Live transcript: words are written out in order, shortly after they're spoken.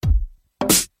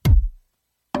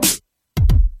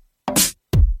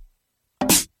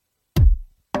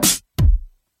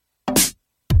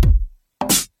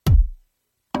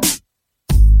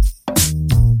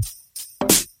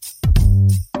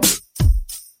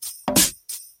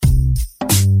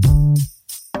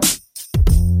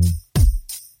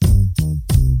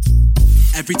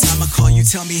Every time I call you,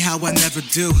 tell me how I never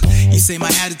do. You say my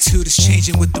attitude is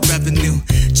changing with the revenue.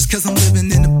 Just cause I'm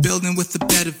living in a building with a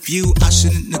better view, I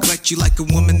shouldn't neglect you like a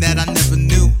woman that I never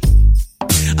knew.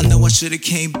 I know I should've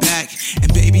came back,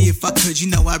 and baby, if I could,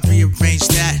 you know I'd rearrange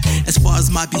that. As far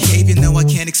as my behavior, no, I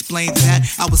can't explain that.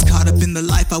 I was caught up in the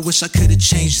life, I wish I could've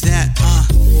changed that.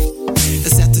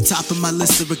 That's at the top of my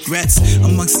list of regrets.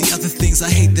 Amongst the other things I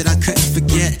hate that I couldn't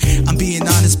forget. I'm being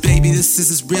honest, baby, this is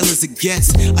as real as it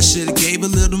gets. I should've gave a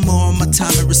little more of my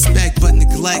time and respect, but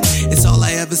neglect, it's all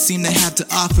I ever seem to have to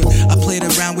offer. I played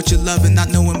around with your love and not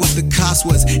knowing what the cost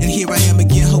was, and here I am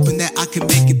again, hoping that I can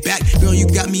make it back. Girl, you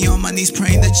got me on my knees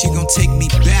praying that you gon' take me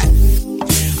back.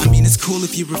 I mean, it's cool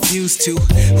if you refuse to.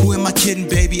 Who am I kidding,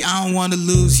 baby? I don't wanna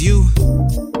lose you.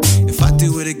 If I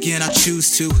do it again, I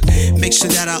choose to make sure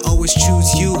that I always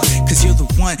choose you, cause you're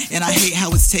the one, and I hate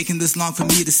how it's taken this long for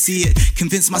me to see it.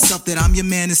 Convince myself that I'm your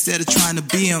man instead of trying to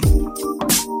be him.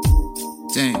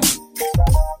 Dang.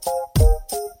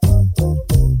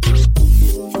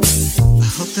 I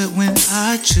hope that when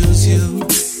I choose you,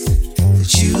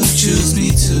 that you choose me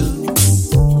too,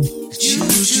 that you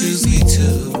choose me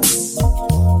too.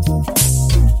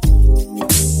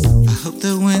 I hope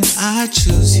that when I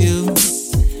choose you,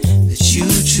 that you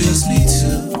choose me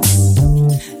too,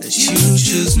 that you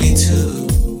choose me too.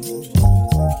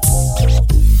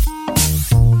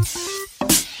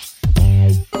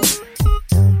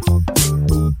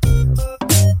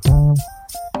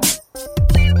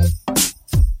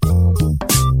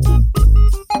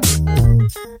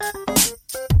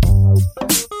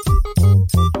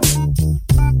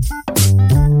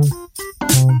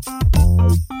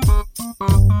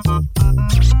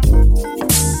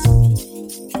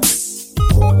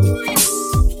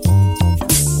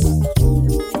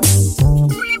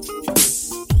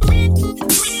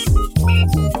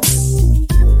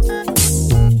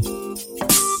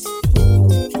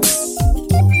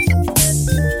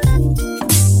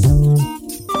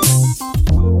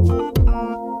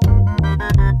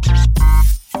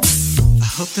 I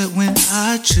hope that when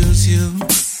I choose you,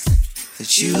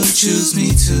 that you choose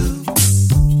me too,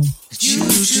 that you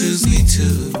choose me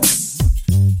too.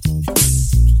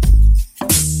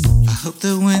 I hope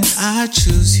that when I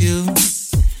choose you,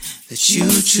 that you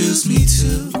choose me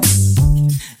too,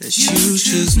 that you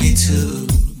choose me too.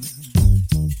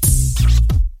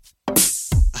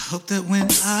 I hope that when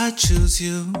I choose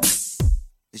you,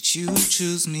 that you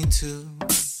choose me too,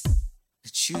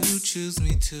 that you choose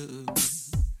me too.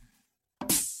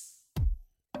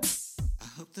 I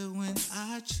hope that when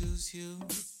I choose you,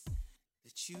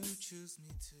 that you choose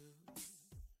me too.